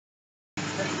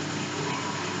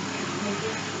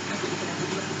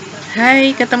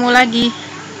Hai, ketemu lagi.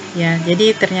 Ya,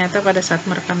 jadi ternyata pada saat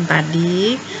merekam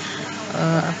tadi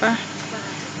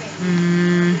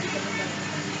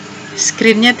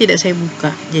screennya tidak saya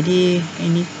buka. Jadi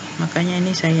makanya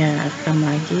ini saya rekam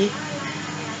lagi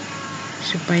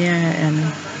supaya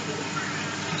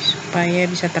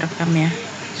bisa terekam ya,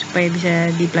 supaya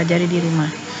bisa dipelajari di rumah.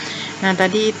 Nah,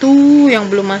 tadi itu yang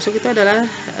belum masuk itu adalah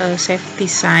safety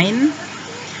sign.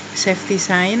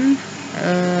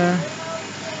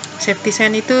 Safety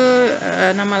sign itu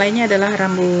nama lainnya adalah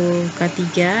rambu K3,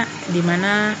 di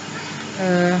mana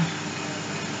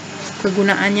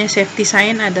kegunaannya safety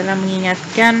sign adalah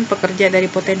mengingatkan pekerja dari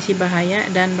potensi bahaya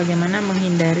dan bagaimana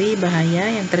menghindari bahaya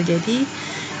yang terjadi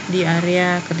di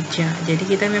area kerja. Jadi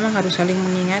kita memang harus saling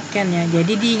mengingatkan ya.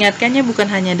 Jadi diingatkannya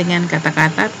bukan hanya dengan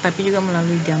kata-kata, tapi juga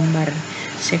melalui gambar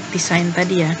safety sign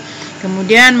tadi ya.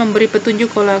 Kemudian memberi petunjuk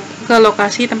ke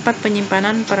lokasi tempat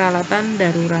penyimpanan peralatan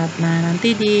darurat. Nah,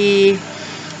 nanti di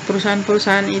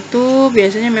perusahaan-perusahaan itu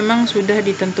biasanya memang sudah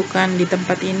ditentukan di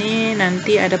tempat ini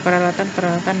nanti ada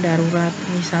peralatan-peralatan darurat.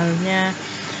 Misalnya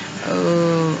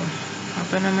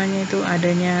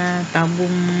adanya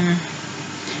tabung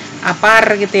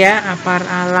apar gitu ya, apar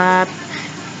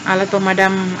alat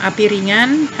pemadam api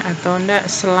ringan, atau enggak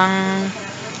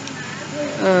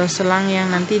selang yang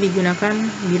nanti digunakan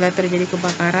bila terjadi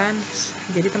kebakaran.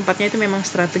 Jadi tempatnya itu memang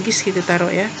strategis gitu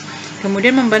taruh ya.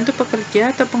 Kemudian membantu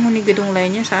pekerja atau penghuni gedung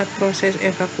lainnya saat proses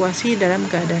evakuasi dalam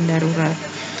keadaan darurat.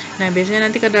 Nah, biasanya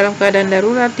nanti ke dalam keadaan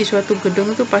darurat di suatu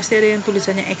gedung itu pasti ada yang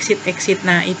tulisannya exit.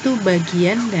 Nah, itu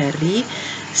bagian dari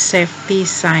safety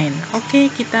sign. Oke,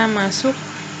 kita masuk.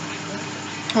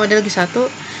 Ada lagi satu,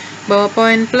 bahwa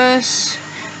poin plus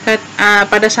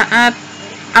pada saat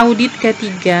audit K3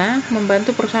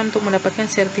 membantu perusahaan untuk mendapatkan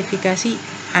sertifikasi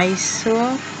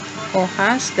ISO,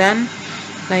 OHAS, dan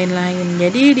lain-lain.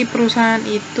 Jadi di perusahaan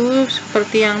itu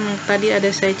seperti yang tadi ada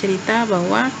saya cerita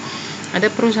bahwa ada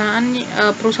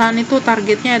perusahaan itu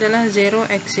targetnya adalah zero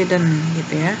accident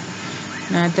gitu ya.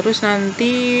 Nah, terus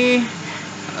nanti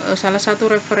salah satu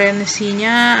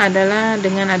referensinya adalah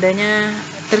dengan adanya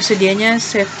tersedianya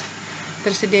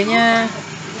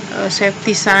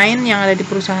safety sign yang ada di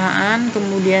perusahaan,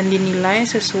 kemudian dinilai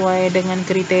sesuai dengan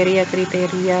kriteria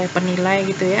penilai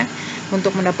gitu ya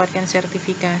untuk mendapatkan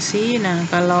sertifikasi. Nah,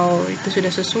 kalau itu sudah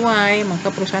sesuai,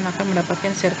 maka perusahaan akan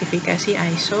mendapatkan sertifikasi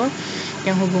ISO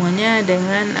yang hubungannya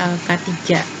dengan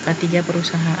K3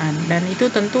 perusahaan. Dan itu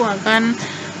tentu akan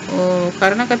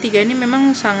karena K3 ini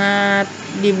memang sangat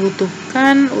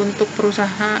dibutuhkan untuk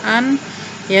perusahaan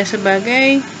ya,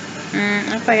 sebagai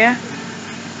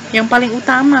yang paling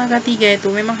utama. K3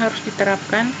 itu memang harus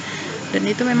diterapkan, dan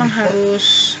itu memang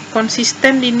harus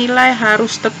konsisten dinilai,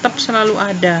 harus tetap selalu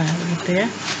ada gitu ya.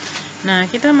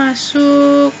 Nah, kita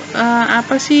masuk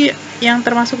apa sih yang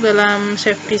termasuk dalam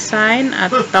safety sign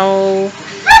atau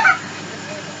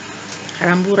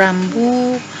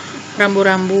rambu-rambu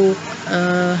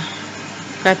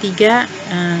K3.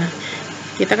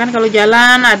 Kita kan kalau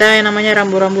jalan ada yang namanya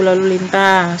rambu-rambu lalu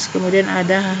lintas, kemudian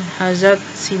ada hazard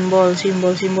simbol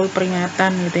peringatan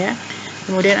gitu ya.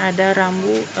 Kemudian ada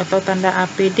rambu atau tanda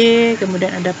APD,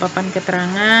 kemudian ada papan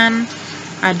keterangan,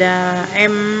 ada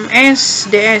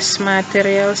MSDS,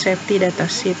 Material Safety Data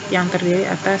Sheet, yang terdiri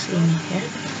atas ini ya.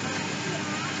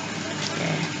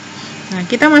 Oke. Nah,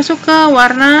 kita masuk ke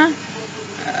warna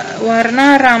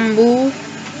rambu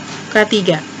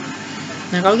K3.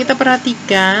 Nah, kalau kita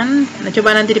perhatikan,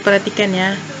 coba nanti diperhatikan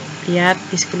ya, lihat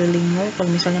di sekelilingmu. Kalau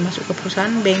misalnya masuk ke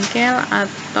perusahaan, bengkel,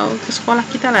 atau ke sekolah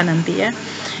kita lah nanti ya,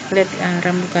 lihat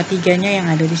rambu K3-nya yang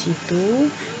ada di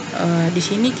situ. Di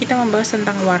sini kita membahas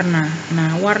tentang warna.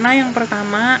 Nah, warna yang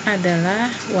pertama adalah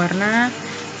warna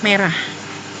merah.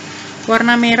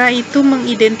 Warna merah itu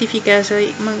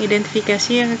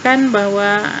mengidentifikasikan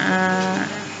bahwa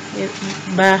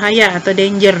bahaya atau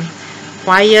danger,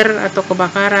 fire atau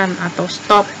kebakaran, atau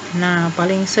stop. Nah,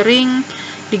 paling sering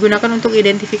digunakan untuk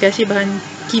identifikasi bahan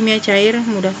kimia cair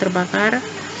mudah terbakar,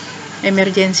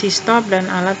 emergency stop, dan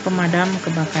alat pemadam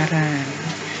kebakaran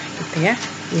gitu ya.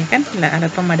 Iya kan, alat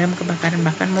pemadam kebakaran,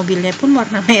 bahkan mobilnya pun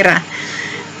warna merah.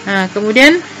 Nah,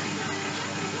 kemudian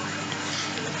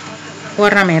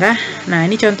warna merah. Nah,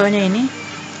 ini contohnya ini.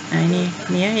 Nah, ini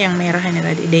ya yang merah ini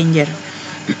tadi, danger.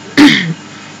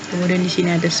 Kemudian di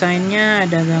sini ada sign-nya,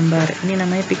 ada gambar. Ini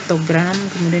namanya piktogram.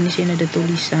 Kemudian di sini ada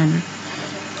tulisan.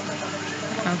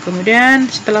 Nah,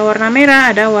 kemudian setelah warna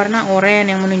merah ada warna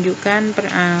oranye yang menunjukkan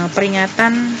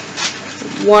peringatan,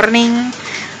 warning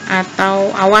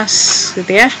atau awas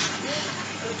gitu ya.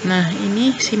 Nah,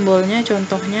 ini simbolnya,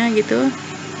 contohnya gitu.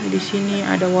 Di sini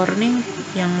ada warning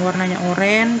yang warnanya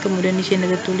oranye, kemudian di sini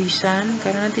ada tulisan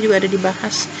karena nanti juga ada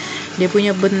dibahas dia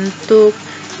punya bentuk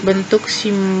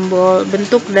simbol,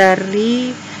 bentuk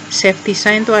dari safety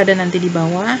sign tuh ada nanti di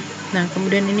bawah. Nah,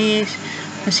 kemudian ini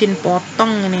mesin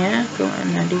potong ini ya.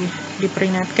 Nah,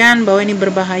 diperingatkan bahwa ini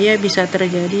berbahaya, bisa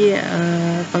terjadi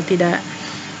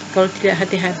kalau tidak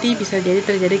hati-hati bisa jadi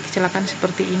terjadi kecelakaan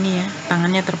seperti ini ya,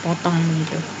 tangannya terpotong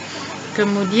begitu.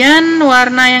 Kemudian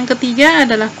warna yang ketiga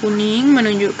adalah kuning,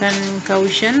 menunjukkan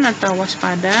caution atau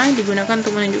waspada, digunakan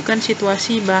untuk menunjukkan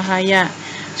situasi bahaya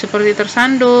seperti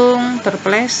tersandung,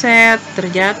 terpeleset,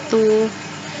 terjatuh,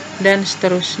 dan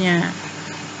seterusnya.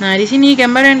 Nah, di sini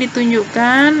gambar yang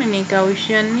ditunjukkan ini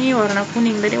caution nih warna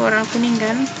kuning, tadi warna kuning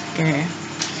kan? Oke.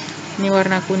 Ini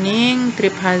warna kuning,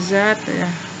 trip hazard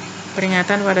ya.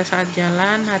 Peringatan pada saat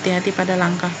jalan, hati-hati pada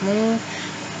langkahmu.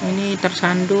 Ini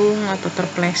tersandung atau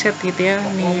terpleset gitu ya.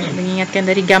 Ini mengingatkan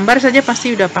dari gambar saja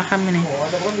pasti udah paham ini.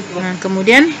 Nah,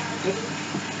 kemudian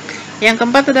yang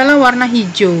keempat adalah warna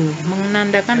hijau,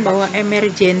 menandakan bahwa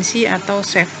emergency atau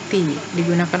safety,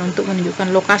 digunakan untuk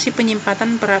menunjukkan lokasi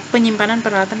penyimpanan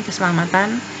peralatan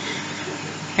keselamatan,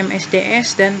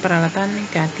 MSDS dan peralatan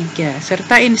K3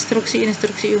 serta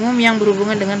instruksi-instruksi umum yang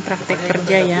berhubungan dengan praktek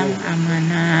kerja yang aman.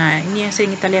 Nah, ini yang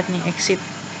sering kita lihat nih, exit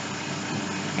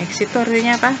itu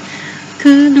artinya apa?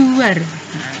 Keluar.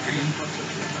 Nah,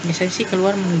 biasanya sih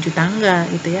keluar menuju tangga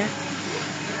gitu ya.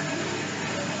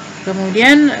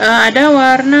 Kemudian ada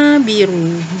warna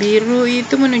biru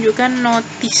itu menunjukkan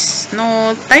notice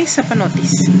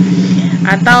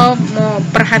atau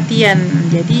perhatian.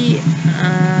 Jadi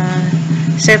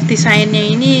safety sign-nya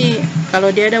ini kalau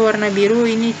dia ada warna biru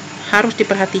ini harus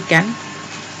diperhatikan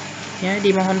ya,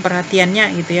 dimohon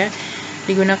perhatiannya gitu ya.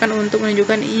 Digunakan untuk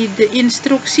menunjukkan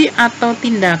instruksi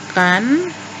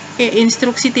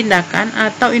tindakan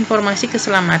atau informasi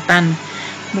keselamatan,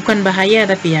 bukan bahaya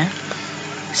tapi ya,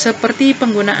 seperti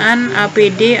penggunaan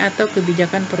APD atau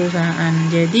kebijakan perusahaan.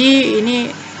 Jadi ini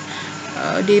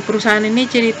di perusahaan ini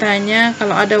ceritanya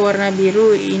kalau ada warna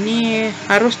biru ini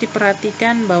harus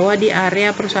diperhatikan bahwa di area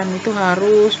perusahaan itu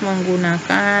harus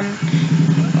menggunakan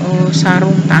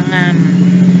sarung tangan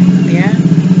ya.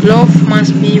 Glove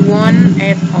must be worn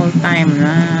at all time.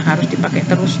 Nah, harus dipakai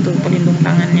terus tuh pelindung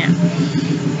tangannya.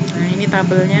 Nah, ini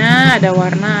tabelnya ada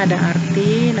warna, ada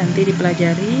arti, nanti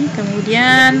dipelajari.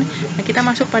 Kemudian kita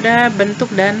masuk pada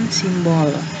bentuk dan simbol.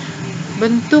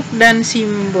 Bentuk dan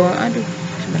simbol. Aduh,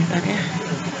 sebentar ya.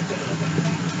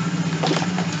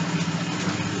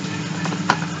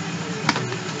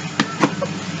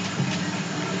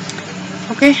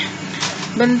 Oke.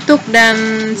 Bentuk dan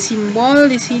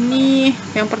simbol di sini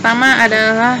yang pertama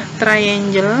adalah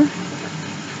triangle.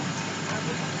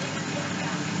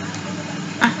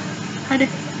 Ada,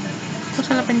 aku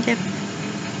salah pencet.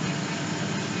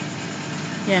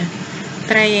 Ya,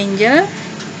 triangle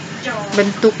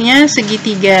bentuknya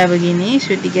segitiga begini,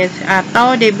 segitiga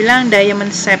atau dia bilang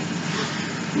diamond shape,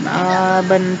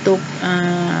 bentuk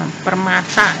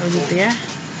permata begitu ya.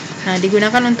 Nah,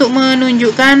 digunakan untuk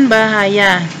menunjukkan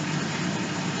bahaya.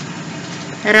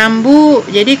 Rambu,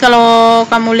 jadi kalau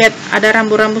kamu lihat ada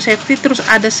rambu-rambu safety terus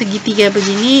ada segitiga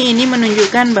begini, ini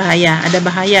menunjukkan bahaya, ada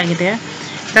bahaya gitu ya.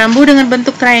 Rambu dengan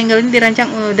bentuk triangle ini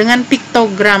dirancang dengan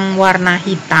piktogram warna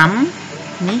hitam.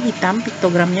 Ini hitam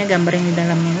piktogramnya, gambar yang di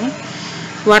dalam ini.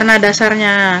 Warna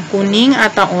dasarnya kuning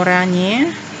atau oranye.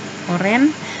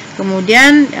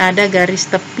 Kemudian ada garis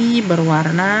tepi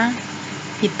berwarna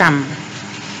hitam.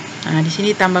 Nah, di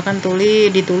sini tambahkan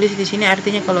ditulis di sini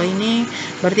artinya kalau ini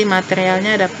berarti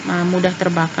materialnya ada mudah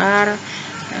terbakar,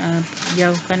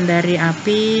 jauhkan dari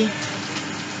api.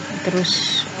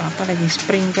 Terus apa lagi?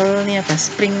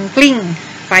 Sprinkling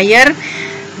fire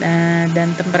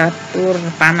dan temperatur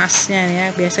panasnya ya.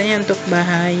 Biasanya untuk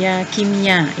bahaya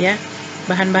kimia ya.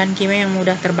 Bahan-bahan kimia yang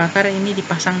mudah terbakar ini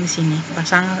dipasang di sini.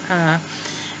 Pasang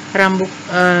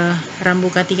rambu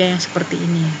K3 yang seperti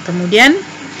ini. Kemudian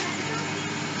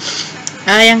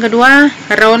yang kedua,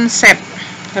 round shape.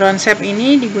 Round shape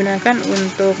ini digunakan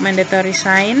untuk mandatory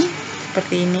sign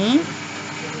seperti ini,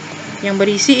 yang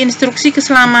berisi instruksi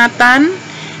keselamatan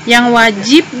yang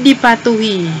wajib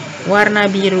dipatuhi. Warna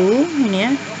biru ini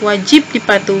ya, wajib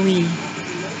dipatuhi.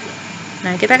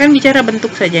 Nah, kita akan bicara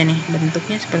bentuk saja nih.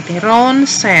 Bentuknya seperti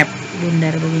round shape,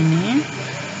 bundar begini.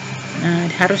 Nah,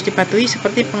 harus dipatuhi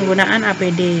seperti penggunaan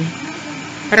APD.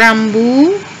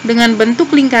 Rambu dengan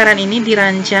bentuk lingkaran ini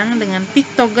dirancang dengan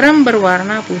piktogram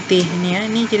berwarna putih. Ini ya,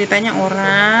 ini ceritanya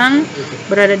orang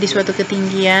berada di suatu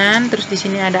ketinggian, terus di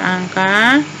sini ada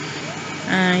angka.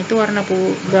 Nah, itu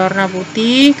warna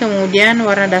putih, kemudian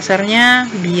warna dasarnya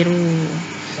biru.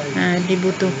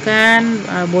 dibutuhkan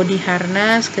body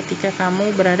harness ketika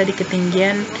kamu berada di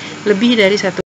ketinggian lebih dari 1